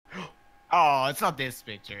Oh, it's not this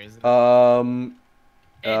picture, is it?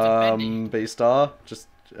 B star. Just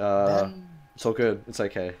it's all good. It's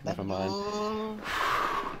okay. Never mind.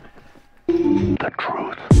 The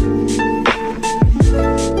truth.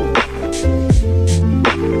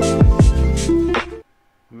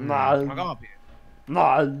 No.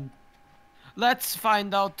 No. Let's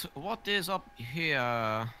find out what is up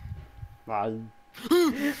here. No.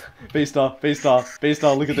 B star. B star. B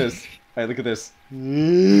star. Look at this. Hey, look at this.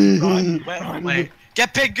 Where am I?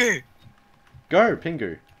 Get Pingu! Go,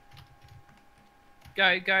 Pingu.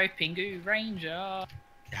 Go, go, Pingu Ranger.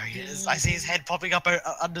 There he is. I see his head popping up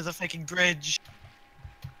under the fucking bridge.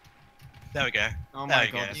 There we go. Oh there my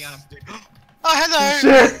we god. go. Oh, hello!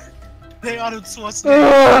 Shit! Hey, Arnold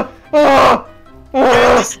Schwarzenegger. Ah! Ah!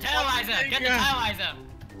 Get the terrorizer! Get the terrorizer!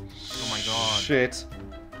 Oh my god. Shit.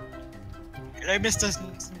 Hey, Mr.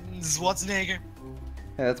 Schwarzenegger.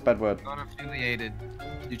 Yeah, that's a bad word. Non-affiliated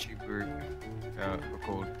YouTuber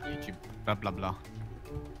called YouTube blah blah blah.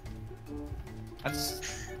 That's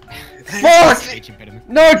Fuck! speech impediment.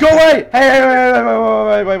 No, go away! Hey,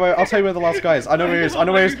 wait. I'll tell you where the last guy is. I know where he is. I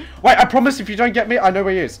know where he is. Wait, I promise if you don't get me, I know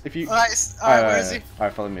where he is. If you... Alright, where is he?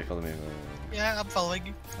 Alright, follow me. Yeah, I'm following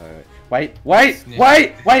you. Wait,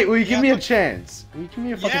 will you give me a chance? Will you give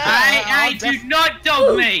me a fucking chance? Hey, do not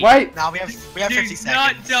dog me! Wait! Now we have 50 Do not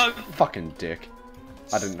seconds. dog. Fucking dick.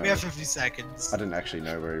 I didn't know. We have 50 seconds. I didn't actually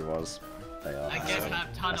know where he was. They are. I guess I have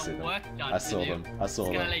a ton of work done I saw to do. them. I saw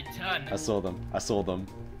It's gonna them. late turn. I saw them.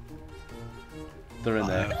 They're in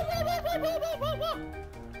there.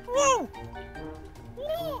 Woo!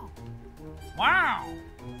 Wow! Wow!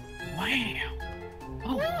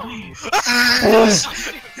 Oh, wow!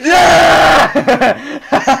 Yeah!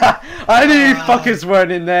 I knew you fuckers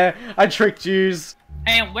weren't in there. I tricked yous.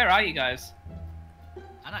 Hey, where are you guys?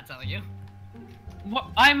 I'm not telling you. What?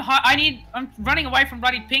 I'm running away from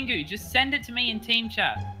bloody Pingu. Just send it to me in team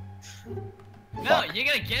chat. No, Fuck. you're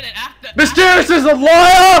gonna get it after. Mysterious is a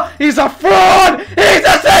liar! He's a fraud! He's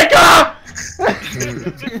a seeker!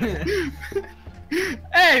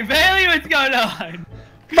 Hey, Bailey, what's going on?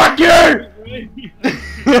 Fuck you!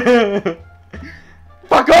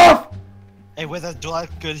 Fuck off! Hey, weather, do I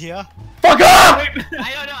look good here? Fuck off! I don't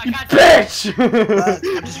know, I can't Bitch!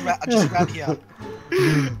 I'm just around here.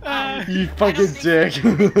 You fucking dick.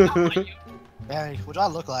 Barry, what do I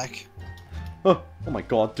look like? Oh my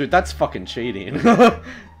god, dude, that's fucking cheating.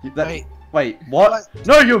 Wait. Wait, what?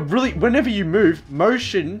 No, you're really. Whenever you move,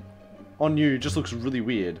 motion on you just looks really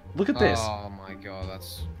weird. Look at this. Oh my god,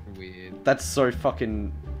 that's weird. That's so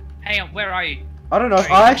fucking. Hey, where are you? I don't know.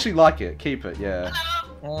 I actually like it. Keep it, yeah.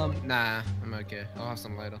 Nah, I'm okay. I'll have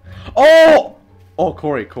some later. Oh! Oh,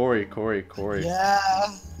 Corey. Yeah.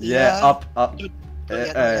 Yeah, up. Not yet.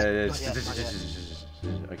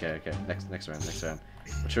 Okay. Next round.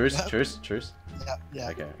 Truce. Yeah.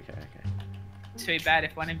 Okay. Too bad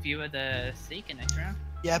if one of you are the Seeker next round.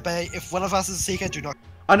 Yeah, but if one of us is a seeker, do not.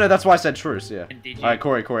 I know. That's why I said truce. Yeah. And did you? All right,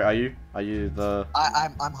 Corey. Are you the?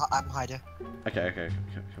 I'm hider. Okay.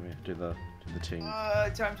 Come here. Do the team.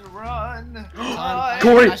 Time to run.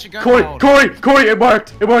 Corey! It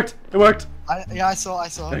worked! Yeah, I saw.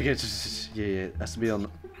 Okay, just yeah. It has to be on.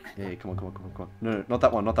 Yeah, come on. No, not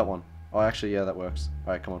that one. Oh, actually, yeah, that works.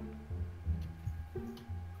 All right, come on.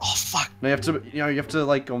 Oh fuck! No, you have to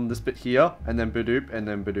like on this bit here, and then badoop, and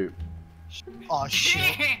then badoop. Oh shit!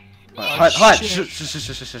 Hide! Shit.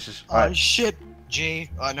 Shh. Oh shit! G.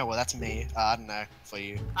 Oh no, well that's me. I don't know for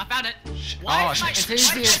you. I found it. Oh, it's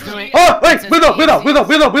easier doing. Oh wait! With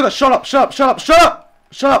her! Shut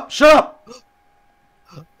up!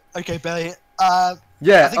 Okay, Billy.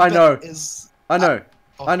 Yeah, think I know. Billy is. I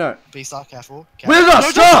know. Be star, careful. With her, No,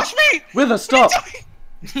 stop! don't touch me! With her, stop! Okay.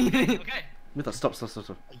 With her, stop. Are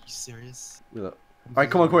you serious? With her.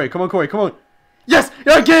 Alright, come on, Corey. Yes!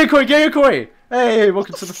 Yeah, get it, Corey! Hey,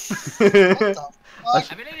 welcome to the... What the fuck?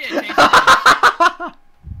 I really need to change. I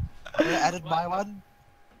added my one,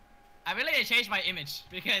 I really need to change my image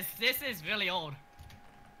because this is really old.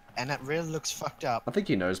 and it really looks fucked up. I think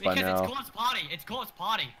he knows by Because now. it's Court's party. It's Court's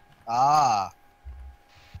party. Ah.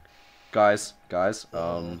 Guys, guys,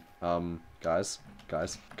 Dad!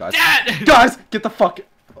 guys, get the fuck.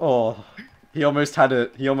 Oh, he almost had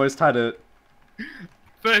it.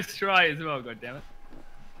 First try as well, goddammit.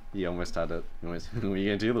 He almost had it. What are you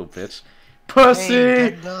gonna do, little bitch? Pussy! Hey,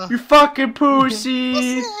 Brenda. You fucking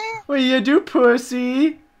pussy! What are you gonna do,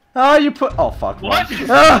 pussy? Ah, you put. Oh fuck! What? Run.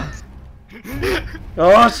 Ah!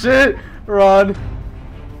 Oh shit! Run!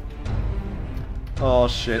 Oh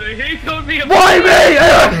shit! So he called me a Why me?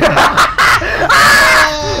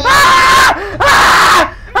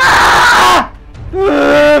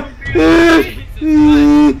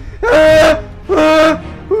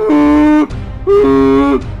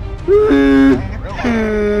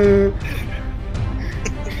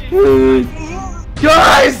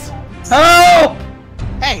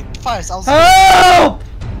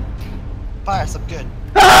 good.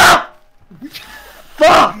 Ah!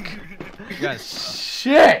 Fuck! Guys,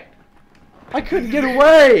 Shit! I couldn't get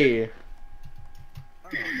away!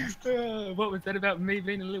 What was that about me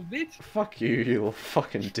being a little bitch? Fuck you, you little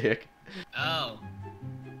fucking dick. Oh.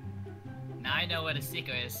 Now I know what a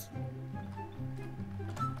sticker is.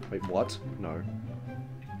 Wait, what? No.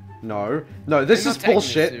 No. No, this you're is not taking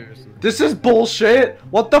bullshit. seriously. This is bullshit!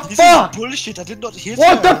 What the This fuck? is bullshit. I did not hit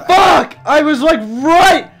What her. the fuck? I was like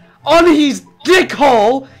right on his dick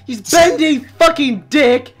hole. He's bending fucking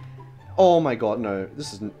dick. Oh my god, no.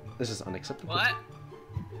 This is unacceptable. What?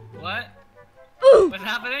 What? What's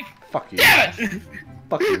happening? Fuck you.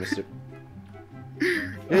 Fuck you, mister.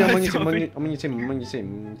 Yeah, I'm on your team, I'm on your team, I'm on your team,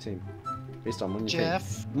 I'm on your team. Beastar, I'm on your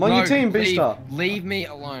Jeff. team. I'm on your team, leave, Beastar. leave me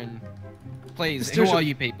alone. Please, Mysterious- who are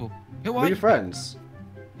you people? Who We're are your you? friends.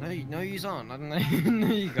 No, yous aren't. I don't know, know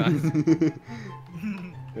you guys.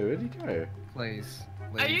 Where'd he go? Please.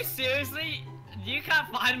 Are you leave. seriously? You can't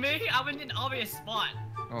find me? I'm in an obvious spot.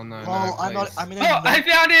 Oh no, Well, no, I'm not. please. I'm in a. Oh, I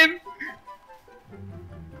found him!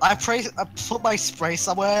 I put my spray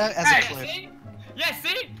somewhere as a Yeah, clip. see? Yeah,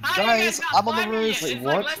 see? How do you Guys, guys not I'm on the find me roof. yet? Wait, It's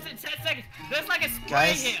what? like less than 10 seconds. There's like a spray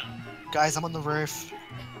Guys. here. Guys, I'm on the roof.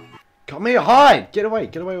 Come here, hide! Get away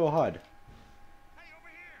or hide.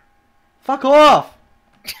 Fuck off!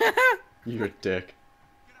 You're a dick.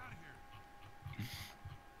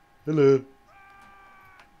 Hello.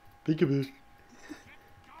 Peekaboo.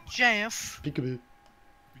 Jeff. Peekaboo.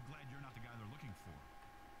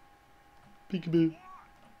 Peekaboo.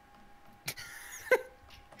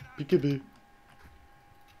 Peekaboo.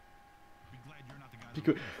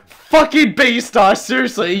 Peekaboo. Fucking Beastar,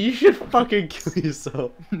 seriously, you should fucking kill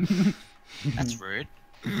yourself. That's rude.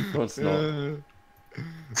 No, it's not.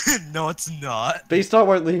 No, it's not. Beastar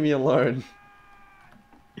won't leave me alone.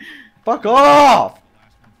 Fuck off!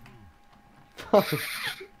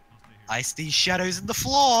 I see shadows in the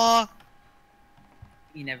floor.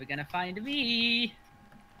 You're never gonna find me.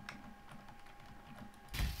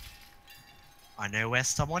 I know where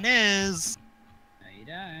someone is. No, you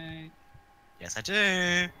don't. Yes, I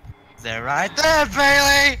do. They're right there,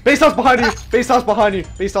 Bailey. Beastar's behind you! Beastar's behind you!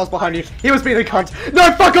 Beastar's behind you! He was being a cunt!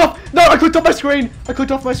 No, fuck off! No, I clicked off my screen! I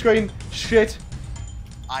clicked off my screen! Shit!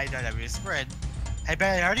 I don't have your spread. Hey,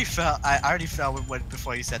 Bailey, I already fell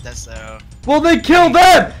before you said that, so. Well, then kill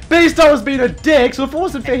them! Beastar was being a dick, so if it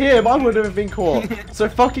wasn't for him, I would have been caught. So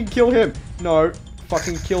fucking kill him. No,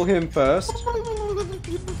 fucking kill him first.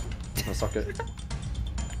 I'll suck it.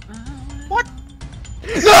 What?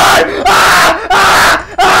 No! Ah! Ah!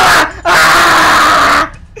 Ah!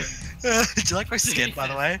 Ah! Do you like my skin, by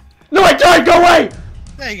the way? No, I don't! Go away!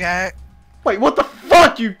 There you go. Wait, what the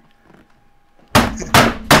fuck, you...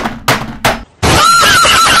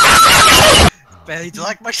 Bailey, do you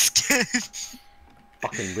like my skin?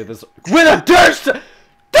 Fucking withers. Wither, do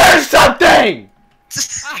something!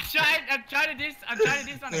 I'm trying to do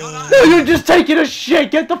something. Hold on. No, you're just taking a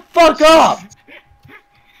shit! Get the fuck up!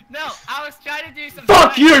 No, I was trying to do something.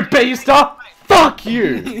 Fuck you, Beastar! Fuck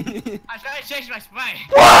you! I was trying to change my spray.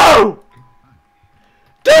 Whoa!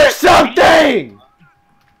 Do something!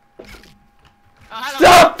 Oh, hello.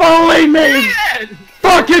 Stop following me!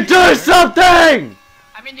 Fucking do something!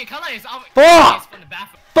 I mean, your color is obvious Fuck! from the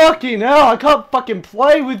bathroom. Fucking hell, I can't fucking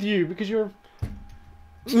play with you because you're...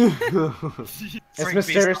 It's Freak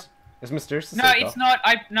mysterious. It's mysterious. No, it's not.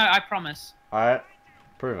 I promise. Alright,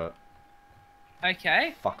 prove it.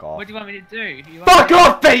 Okay. Fuck off. What do you want me to do? You want Fuck me to-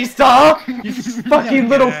 off, Beastar! You fucking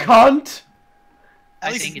little Yeah. cunt! At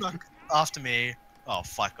I least think it's it's- not after me. Oh,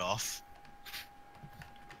 fuck off.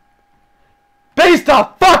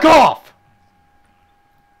 Beastar, fuck off!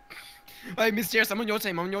 Hey, Mysterious, I'm on your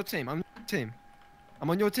team. I'm on your team. I'm on your team. I'm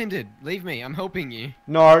on your team, dude. Leave me. I'm helping you.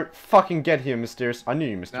 No, fucking get here, Mysterious. I knew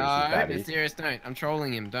you, Mysterious, was No, bad. Mysterious, don't. I'm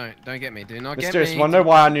trolling him. Don't get me. Do not get Mysterious, me. you wanna know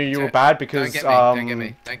why I knew you were Don't- bad? Because, don't get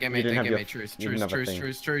me. Don't get me. you didn't Don't have get your- me. Truce. you didn't have a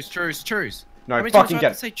thing. Truce. No, How many times fucking do I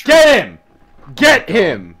have get to say him! truce? Get him! Get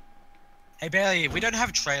him! Hey, Bailey, we don't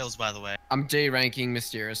have trails, by the way. I'm D-ranking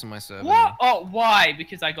Mysterious on my server. What? Oh, why?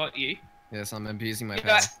 Because I got you. Yes, I'm abusing my Yeah.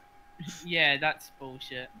 power. Yeah, that's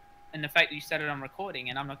bullshit. And the fact that you said it on recording,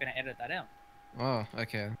 and I'm not gonna edit that out. Oh,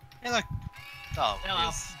 okay. Hey, look. Oh, Hello.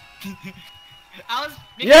 yes. I was.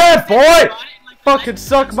 Yeah, boy! Fucking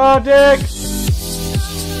suck my dick!